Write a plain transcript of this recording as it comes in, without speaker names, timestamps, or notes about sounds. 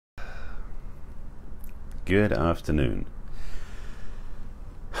Good afternoon.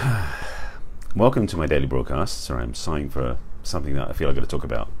 Welcome to my daily broadcast. Sorry, I'm sighing for something that I feel I've got to talk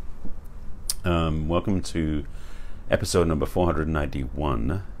about. Welcome to episode number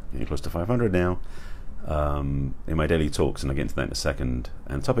 491. Getting close to 500 now. In my daily talks, and I'll get into that in a second.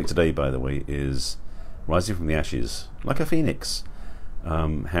 And the topic today, by the way, is rising from the ashes like a phoenix.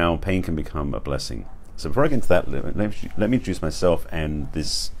 How pain can become a blessing. So before I get into that, let me introduce myself and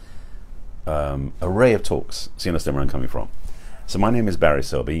this array of talks, so you understand where I'm coming from. So my name is Barry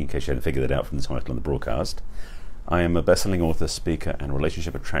Selby, in case you hadn't figured that out from the title on the broadcast. I am a best-selling author, speaker, and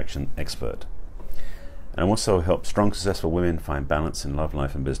relationship attraction expert. And I also help strong, successful women find balance in love,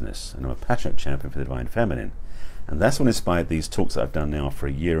 life, and business. And I'm a passionate champion for the divine feminine. And that's what inspired these talks that I've done now for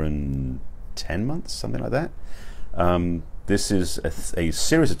a year and 10 months, something like that. This is a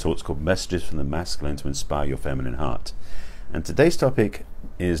series of talks called Messages from the Masculine to Inspire Your Feminine Heart. And today's topic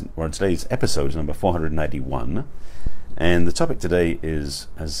is, or today's episode is number 491. And the topic today is,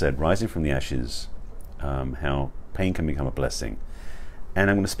 as I said, rising from the ashes, how pain can become a blessing. And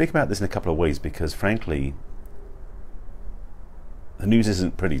I'm going to speak about this in a couple of ways because, frankly, the news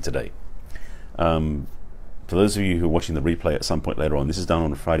isn't pretty today. For those of you who are watching the replay at some point later on, this is done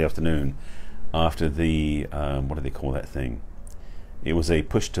on a Friday afternoon after the, what do they call that thing? It was a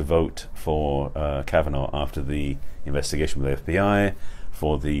push to vote for Kavanaugh after the investigation with the FBI,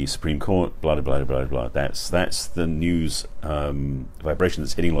 for the Supreme Court, blah, blah, blah, blah, blah. That's the news vibration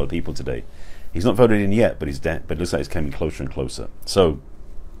that's hitting a lot of people today. He's not voted in yet, but but it looks like it's coming closer and closer. So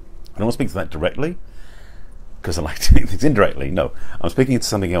I don't want to speak to that directly, because I like to think things indirectly. No, I'm speaking to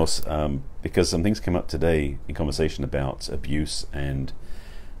something else, because some things came up today in conversation about abuse and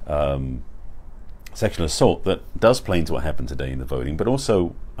sexual assault that does play into what happened today in the voting, but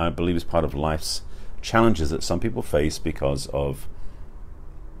also I believe is part of life's challenges that some people face because of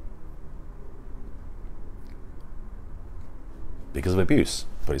abuse,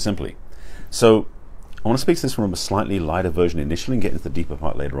 put it simply. So I want to speak to this from a slightly lighter version initially and get into the deeper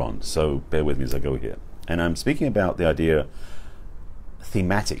part later on, so bear with me as I go here. And I'm speaking about the idea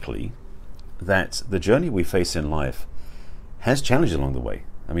thematically that the journey we face in life has challenges along the way.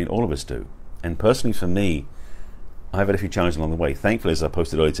 I mean, all of us do. And personally for me, I've had a few challenges along the way. Thankfully, as I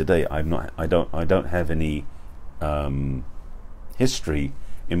posted earlier today, I don't have any history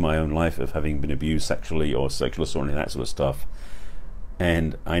in my own life of having been abused sexually or sexual assault and that sort of stuff.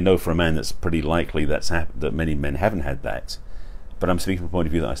 And I know for a man that's pretty likely that many men haven't had that. But I'm speaking from a point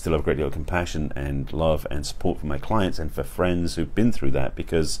of view that I still have a great deal of compassion and love and support for my clients and for friends who've been through that,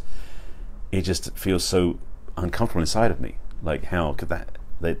 because it just feels so uncomfortable inside of me. Like, how could that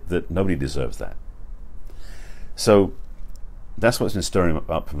nobody deserves that. So that's what's been stirring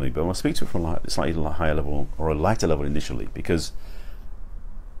up for me. But I want to speak to it from a slightly higher level or a lighter level initially, because,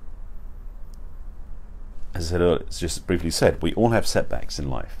 as I said earlier, it's just briefly said, we all have setbacks in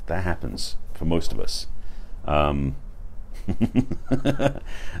life. That happens for most of us.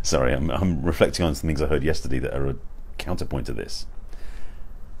 Sorry, I'm reflecting on some things I heard yesterday that are a counterpoint to this.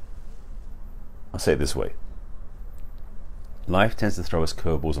 I'll say it this way. Life tends to throw us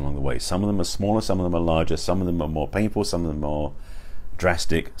curveballs along the way. Some of them are smaller, some of them are larger, some of them are more painful, some of them are more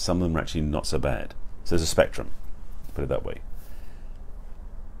drastic, some of them are actually not so bad. So there's a spectrum, put it that way.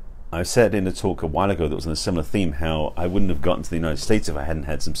 I said in a talk a while ago that was on a similar theme how I wouldn't have gotten to the United States if I hadn't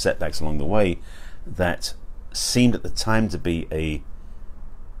had some setbacks along the way that seemed at the time to be a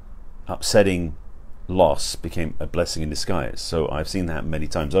upsetting loss became a blessing in disguise. So I've seen that many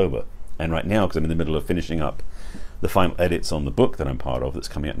times over. And right now, because I'm in the middle of finishing up the final edits on the book that I'm part of that's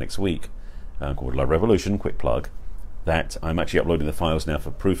coming out next week, called Love Revolution, quick plug, that I'm actually uploading the files now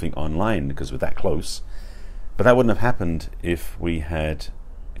for proofing online because we're that close. But that wouldn't have happened if we had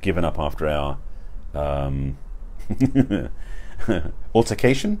given up after our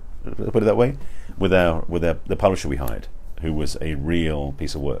altercation, put it that way, with the publisher we hired, who was a real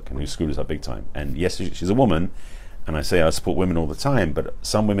piece of work and who screwed us up big time. And yes, she's a woman, and I say I support women all the time, but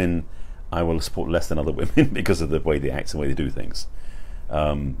some women I will support less than other women because of the way they act and the way they do things.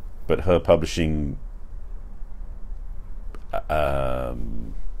 But her publishing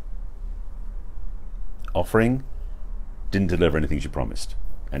offering didn't deliver anything she promised,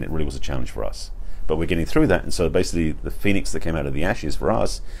 and it really was a challenge for us. But we're getting through that, and so basically the phoenix that came out of the ashes for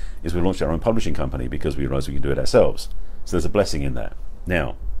us is we launched our own publishing company because we realized we could do it ourselves. So there's a blessing in that.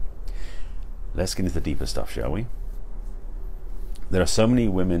 Now, let's get into the deeper stuff, shall we? There are so many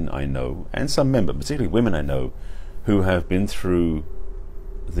women I know, and some men, but particularly women I know, who have been through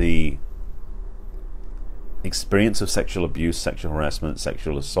the experience of sexual abuse, sexual harassment,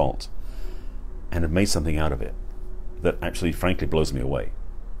 sexual assault, and have made something out of it that actually, frankly, blows me away.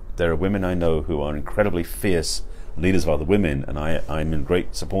 there are women I know who are incredibly fierce leaders of other women, and I'm in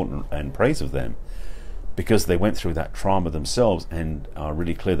great support and praise of them, because they went through that trauma themselves and are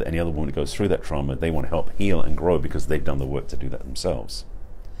really clear that any other woman who goes through that trauma, they want to help heal and grow because they've done the work to do that themselves.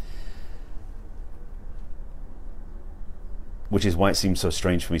 Which is why it seems so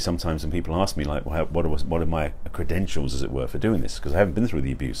strange for me sometimes when people ask me, like, well, what are my credentials, as it were, for doing this? Because I haven't been through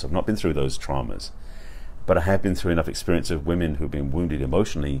the abuse. I've not been through those traumas. But I have been through enough experience of women who've been wounded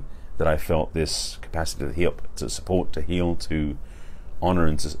emotionally that I felt this capacity to help, to support, to heal, to honor,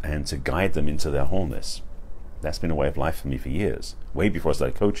 and to guide them into their wholeness. That's been a way of life for me for years, way before I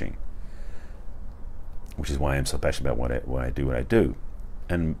started coaching. Which is why I'm so passionate about what I do.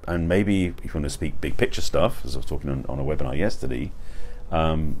 And maybe if you want to speak big picture stuff, as I was talking on a webinar yesterday,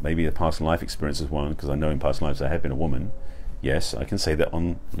 maybe the past life experience is one, because I know in past lives I have been a woman. Yes, I can say that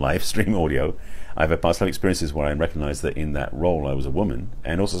on live stream audio. I've had past life experiences where I recognize that in that role I was a woman,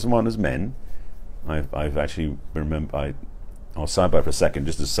 and also someone as men. I've actually I'll sidebar for a second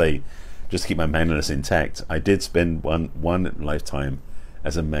just to keep my manliness intact. I did spend one lifetime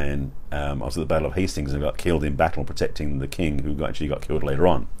as a man. I was at the Battle of Hastings and got killed in battle protecting the king, who actually got killed later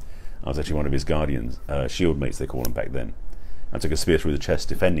on. I was actually one of his guardians, shield mates they called him back then. I took a spear through the chest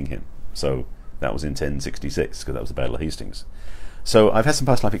defending him. So that was in 1066, because that was the Battle of Hastings. So I've had some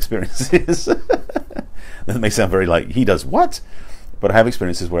past life experiences. That may sound very like, he does what? But I have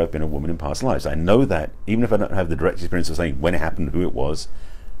experiences where I've been a woman in past lives. I know that, even if I don't have the direct experience of saying when it happened, who it was,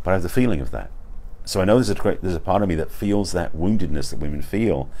 but I have the feeling of that. So I know there's a part of me that feels that woundedness that women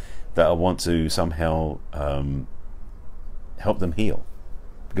feel, that I want to somehow help them heal,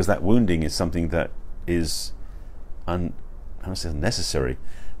 because that wounding is something that is I don't say necessary,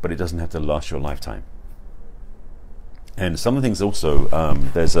 but it doesn't have to last your lifetime. And some of the things also,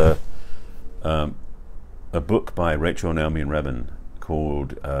 there's a book by Rachel Naomi and Reben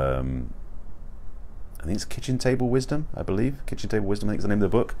called I think it's Kitchen Table Wisdom, I believe. Kitchen Table Wisdom, I think is the name of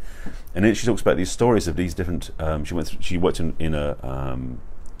the book. And then she talks about these stories of these different. She worked in a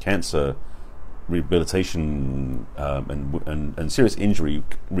cancer rehabilitation and serious injury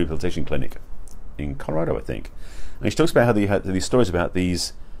rehabilitation clinic in Colorado, I think. And she talks about how they had these stories about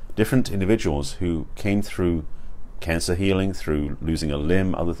these different individuals who came through cancer healing, through losing a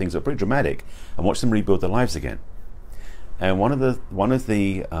limb, other things that are pretty dramatic, and watched them rebuild their lives again. And one of the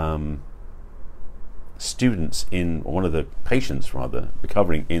students one of the patients rather,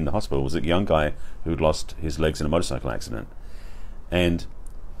 recovering in the hospital, was a young guy who'd lost his legs in a motorcycle accident. And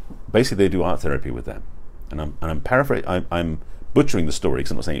basically they do art therapy with them. And I'm paraphrasing, I'm butchering the story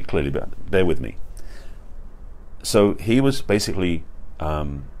because I'm not saying it clearly, but bear with me. So he was basically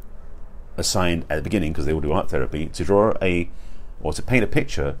assigned at the beginning, because they will do art therapy, to draw to paint a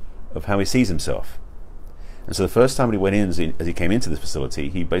picture of how he sees himself. And so the first time he went in, as he came into this facility,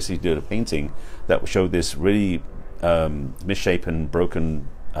 he basically did a painting that showed this really misshapen, broken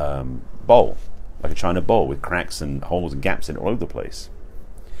bowl, like a china bowl with cracks and holes and gaps in it all over the place.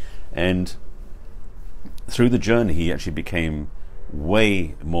 And through the journey, he actually became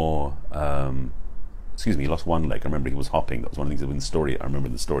way more. He lost one leg. I remember he was hopping. That was one of the things in the story. I remember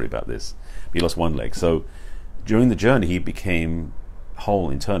the story about this. He lost one leg. So during the journey, he became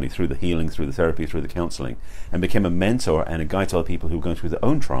whole internally through the healing, through the therapy, through the counseling, and became a mentor and a guide to other people who were going through their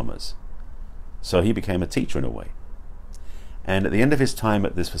own traumas. So he became a teacher in a way. And at the end of his time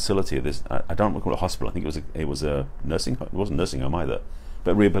at this facility, I don't recall a hospital. I think it was a nursing home. It wasn't a nursing home either,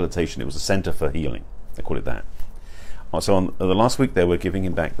 but rehabilitation. It was a center for healing. They call it that. So on the last week, they were giving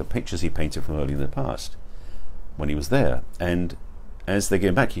him back the pictures he painted from early in the past when he was there. And as they gave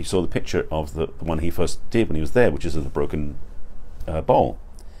him back, he saw the picture of the one he first did when he was there, which is of the broken bowl.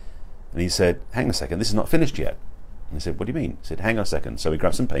 And he said, hang on a second, this is not finished yet. And he said, what do you mean? He said, hang on a second. So he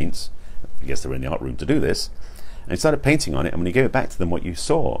grabbed some paints. I guess they were in the art room to do this. And he started painting on it. And when he gave it back to them, what you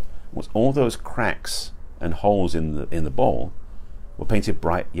saw was all those cracks and holes in the bowl were painted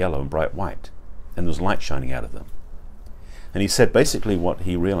bright yellow and bright white. And there was light shining out of them. And he said basically what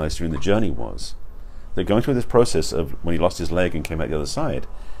he realized during the journey was that going through this process of when he lost his leg and came out the other side,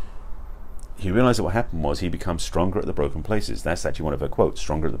 he realized that what happened was he becomes stronger at the broken places. That's actually one of her quotes,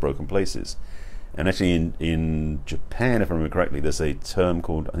 stronger at the broken places. And actually in Japan, if I remember correctly, there's a term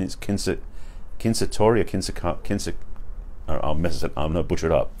called, I think it's kinsatori or I'll mess it up, I'm going to butcher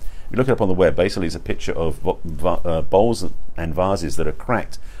it up. If you look it up on the web, basically it's a picture of bowls and vases that are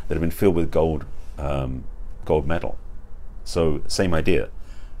cracked that have been filled with gold metal. So same idea,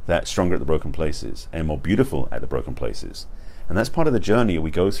 that stronger at the broken places and more beautiful at the broken places. And that's part of the journey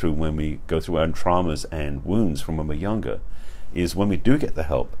we go through when we go through our own traumas and wounds from when we're younger, is when we do get the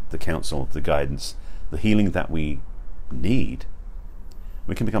help, the counsel, the guidance, the healing that we need,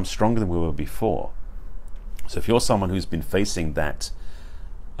 we can become stronger than we were before. So if you're someone who's been facing that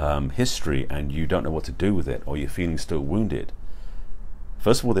history and you don't know what to do with it, or you're feeling still wounded,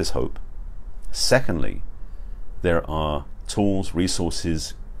 first of all, there's hope. Secondly, there are tools,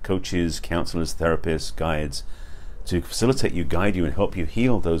 resources, coaches, counselors, therapists, guides to facilitate you, guide you, and help you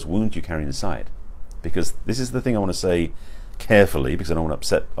heal those wounds you carry inside. Because this is the thing I want to say carefully, because I don't want to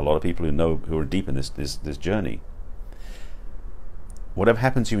upset a lot of people who are deep in this journey. Whatever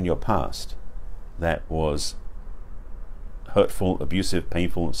happened to you in your past that was hurtful, abusive,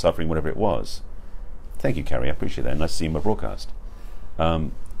 painful, suffering, whatever it was. Thank you, Carrie. I appreciate that. Nice to see you in my broadcast.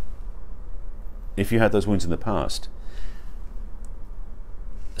 If you had those wounds in the past,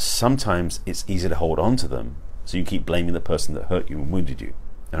 sometimes it's easy to hold on to them, so you keep blaming the person that hurt you and wounded you.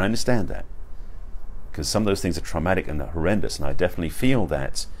 And I understand that, because some of those things are traumatic and horrendous, and I definitely feel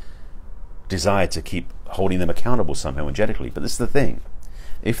that desire to keep holding them accountable somehow energetically. But this is the thing.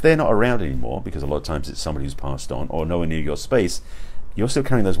 If they're not around anymore, because a lot of times it's somebody who's passed on or nowhere near your space, you're still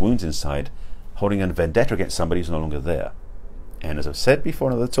carrying those wounds inside, holding a vendetta against somebody who's no longer there. And as I've said before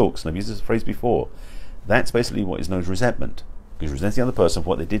in other talks, and I've used this phrase before, that's basically what is known as resentment, because you resent the other person for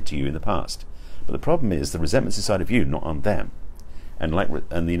what they did to you in the past. But the problem is the resentment's inside of you, not on them. And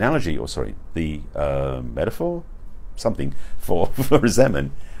the analogy, or sorry, the metaphor, something for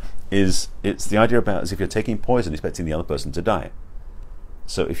resentment is, it's the idea about as if you're taking poison expecting the other person to die.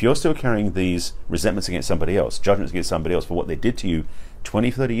 So if you're still carrying these resentments against somebody else, judgments against somebody else for what they did to you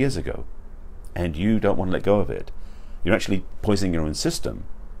 20, 30 years ago, and you don't want to let go of it, you're actually poisoning your own system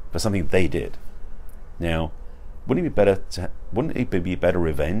for something they did. Now, wouldn't it be better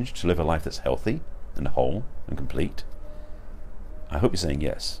revenge to live a life that's healthy and whole and complete? I hope you're saying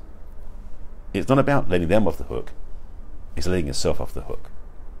yes. It's not about letting them off the hook, it's letting yourself off the hook.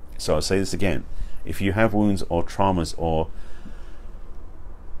 So I'll say this again. If you have wounds or traumas or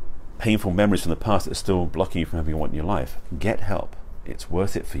painful memories from the past that are still blocking you from having what you want in your life, get help. It's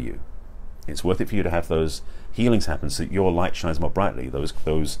worth it for you. It's worth it for you to have those healings happen so that your light shines more brightly, those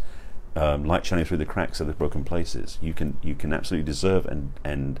light shining through the cracks of the broken places. You can absolutely deserve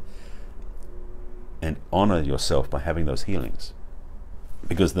and honor yourself by having those healings.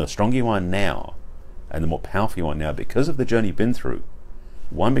 Because the stronger you are now, and the more powerful you are now because of the journey you've been through,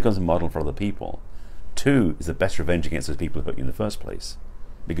 one, becomes a model for other people. Two, is the best revenge against those people who hurt you in the first place.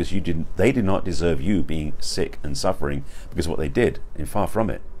 Because they did not deserve you being sick and suffering because of what they did, and far from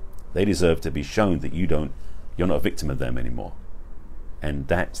it. They deserve to be shown that you're not a victim of them anymore. And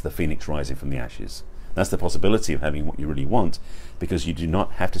that's the phoenix rising from the ashes. That's the possibility of having what you really want, because you do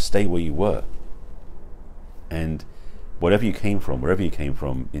not have to stay where you were. And wherever you came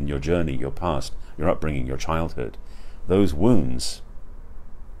from in your journey, your past, your upbringing, your childhood, those wounds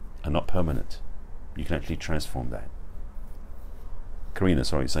are not permanent. You can actually transform that. Karina,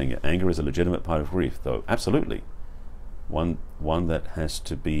 saying anger is a legitimate part of grief, though. Absolutely. One that has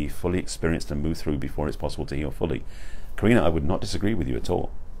to be fully experienced and moved through before it's possible to heal fully. Karina, I would not disagree with you at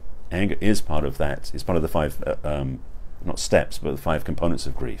all. Anger is part of that. It's part of the 5, not steps, but the 5 components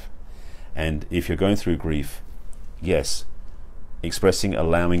of grief. And if you're going through grief, yes,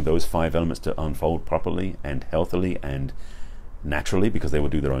 allowing those 5 elements to unfold properly and healthily and naturally, because they will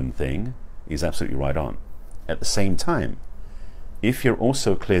do their own thing, is absolutely right on. At the same time, if you're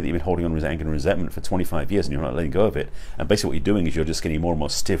also clear that you've been holding on to anger and resentment for 25 years and you're not letting go of it, and basically what you're doing is you're just getting more and more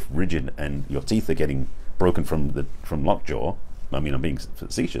stiff, rigid, and your teeth are getting broken from lockjaw. I mean, I'm being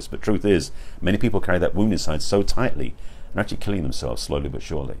facetious, but truth is, many people carry that wound inside so tightly and are actually killing themselves slowly but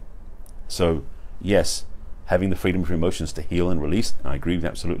surely. So, yes, having the freedom for emotions to heal and release, I agree with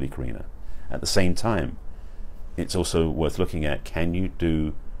absolutely, Karina. At the same time, it's also worth looking at, can you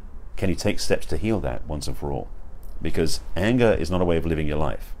take steps to heal that once and for all? Because anger is not a way of living your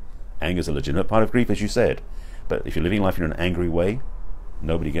life. Anger is a legitimate part of grief, as you said. But if you're living life in an angry way,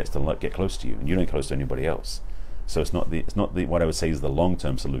 nobody gets to get close to you, and you don't get close to anybody else. So it's not the what I would say is the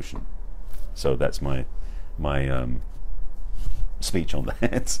long-term solution. So that's my speech on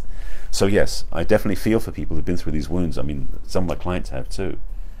that. So yes, I definitely feel for people who've been through these wounds. I mean, some of my clients have too.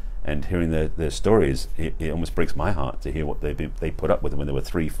 And hearing their stories, it almost breaks my heart to hear what they put up with when they were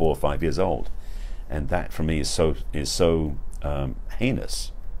 3, 4, 5 years old. And that for me is so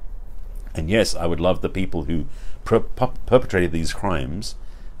heinous. And yes, I would love the people who perpetrated these crimes,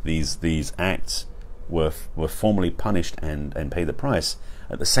 these acts, were formally punished and paid the price.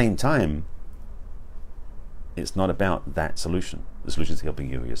 At the same time, it's not about that solution. The solution is helping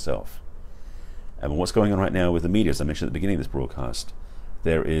you yourself. And what's going on right now with the media, as I mentioned at the beginning of this broadcast,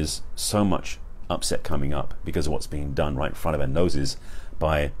 there is so much upset coming up because of what's being done right in front of our noses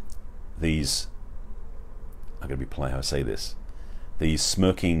by these, I'm going to be polite how I say this, these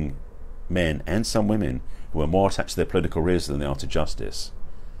smirking men and some women who are more attached to their political careers than they are to justice.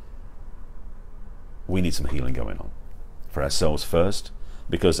 We need some healing going on for ourselves first,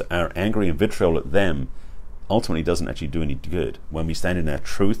 because our angry and vitriol at them ultimately doesn't actually do any good. When we stand in our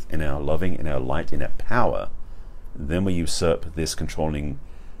truth, in our loving, in our light, in our power, then we usurp this controlling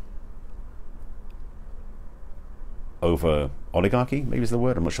over oligarchy, maybe is the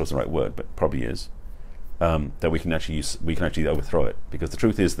word, I'm not sure it's the right word, but probably is, that we can actually overthrow it. Because the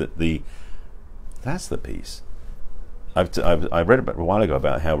truth is that that's the piece. I read about a while ago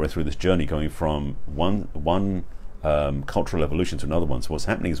about how we're through this journey going from one cultural evolution to another one. So what's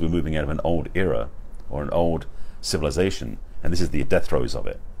happening is we're moving out of an old era or an old civilization, and this is the death throes of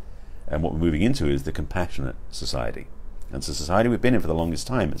it. And what we're moving into is the compassionate society. And so the society we've been in for the longest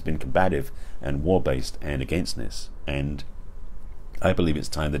time has been combative and war-based and againstness. And I believe it's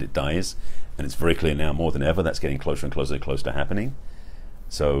time that it dies, and it's very clear now more than ever that's getting closer and closer to happening.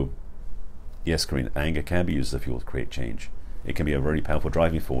 So yes, Karina, anger can be used as a fuel to create change. It can be a very powerful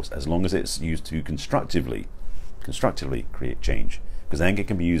driving force as long as it's used to constructively create change. Because anger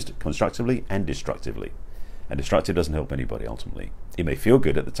can be used constructively and destructively. And destructive doesn't help anybody ultimately. It may feel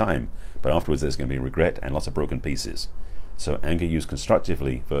good at the time, but afterwards there's going to be regret and lots of broken pieces. So anger used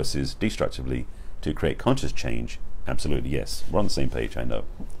constructively versus destructively to create conscious change, absolutely yes. We're on the same page, I know.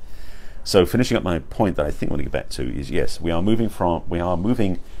 So finishing up my point that I think I want to get back to is, yes, we are moving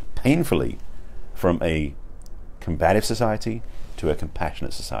painfully from a combative society to a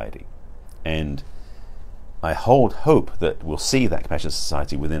compassionate society. And I hold hope that we'll see that compassionate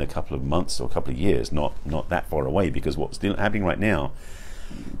society within a couple of months or a couple of years, not that far away, because what's happening right now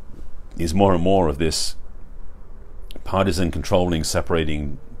is more and more of this partisan, controlling,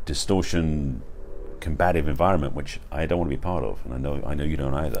 separating, distortion, combative environment, which I don't want to be part of, and I know you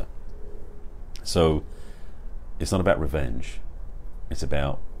don't either. So it's not about revenge. It's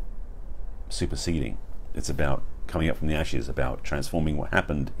about superseding. It's about coming up from the ashes, about transforming what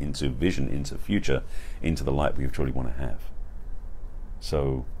happened into vision, into future, into the light we truly want to have.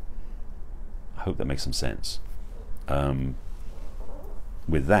 So I hope that makes some sense.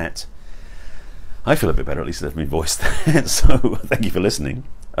 With that, I feel a bit better, at least I've been voiced that. So thank you for listening.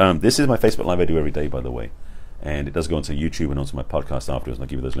 This is my Facebook Live I do every day, by the way. And it does go onto YouTube and onto my podcast afterwards, and I'll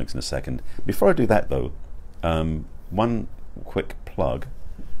give you those links in a second. Before I do that, though, one quick plug.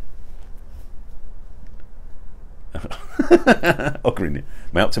 Oh, green.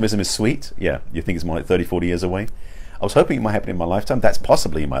 My optimism is sweet. Yeah, you think it's more like 30, 40 years away? I was hoping it might happen in my lifetime. That's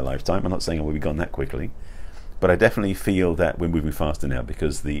possibly in my lifetime. I'm not saying I will be gone that quickly. But I definitely feel that we're moving faster now,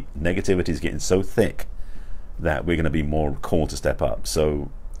 because the negativity is getting so thick that we're going to be more called to step up. So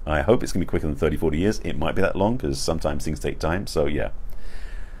I hope it's going to be quicker than 30, 40 years. It might be that long, because sometimes things take time. So yeah.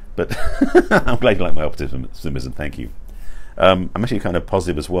 But I'm glad you like my optimism. Thank you. I'm actually kind of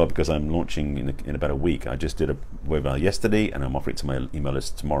positive as well, because I'm launching in about a week. I just did a webinar yesterday, and I'm offering it to my email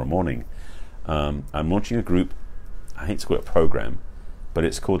list tomorrow morning. I'm launching a group. I hate to call it a program, but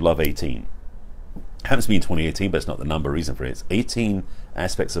it's called Love 18. It happens to be in 2018, but it's not the reason for it. It's 18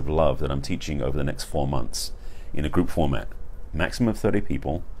 aspects of love that I'm teaching over the next 4 months in a group format. Maximum of 30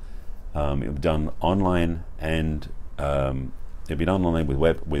 people. It'll be done online, and it'll be done online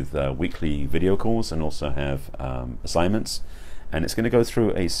with weekly video calls, and also have assignments. And it's going to go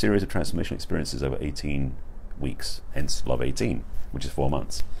through a series of transformational experiences over 18 weeks, hence Love 18, which is 4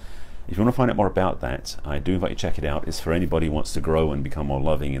 months. If you want to find out more about that, I do invite you to check it out. It's for anybody who wants to grow and become more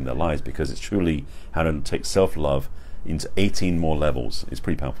loving in their lives, because it's truly how to take self-love into 18 more levels. It's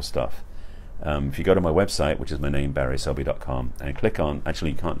pretty powerful stuff. If you go to my website, which is my name, barryselby.com, and click on,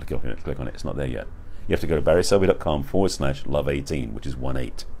 actually you can't click on it, it's not there yet. You have to go to barryselby.com/love18, which is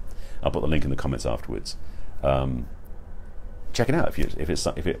 18. I'll put the link in the comments afterwards. Check it out if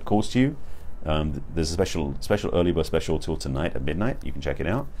it calls to you. There's a special early bird special till tonight at midnight. You can check it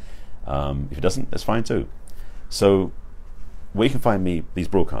out. If it doesn't, that's fine too. So where you can find me, these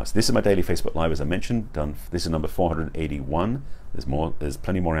broadcasts. This is my daily Facebook Live, as I mentioned. This is number 481. There's more. There's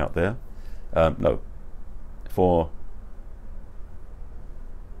plenty more out there. It's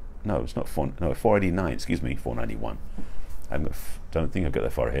not 489. Excuse me, 491. Don't think I've got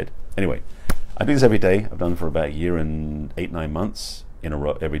that far ahead. Anyway, I do this every day. I've done it for about a year and 8-9 months in a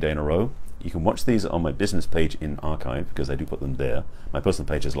row, every day in a row. You can watch these on my business page in archive, because I do put them there. My personal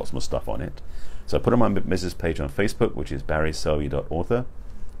page has lots more stuff on it. So I put them on my business page on Facebook, which is barryselby.author.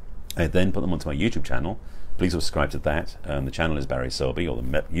 I then put them onto my YouTube channel. Please subscribe to that. The channel is Barry Selby, or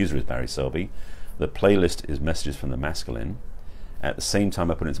the user is Barry Selby. The playlist is Messages from the Masculine. At the same time,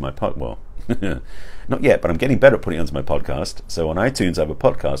 I put it into my not yet, but I'm getting better at putting it onto my podcast. So on iTunes, I have a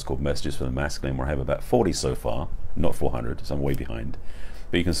podcast called Messages from the Masculine, where I have about 40 so far. not 400, so I'm way behind.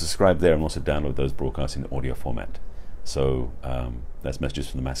 But you can subscribe there and also download those broadcasts in audio format. So that's Messages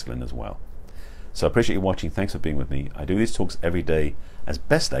from the Masculine as well. So I appreciate you watching. Thanks for being with me. I do these talks every day as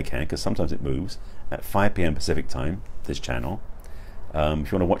best I can, because sometimes it moves, at 5 p.m. Pacific time, this channel. If you want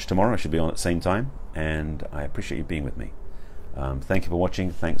to watch tomorrow, I should be on at the same time, and I appreciate you being with me. Thank you for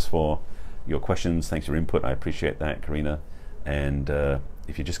watching. Thanks for your questions. Thanks for your input. I appreciate that, Karina. And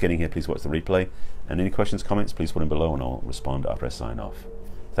if you're just getting here, please watch the replay. And any questions, comments, please put them below, and I'll respond after I sign off.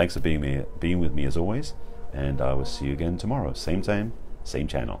 Thanks for being with me as always, and I will see you again tomorrow. Same time, same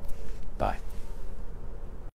channel. Bye.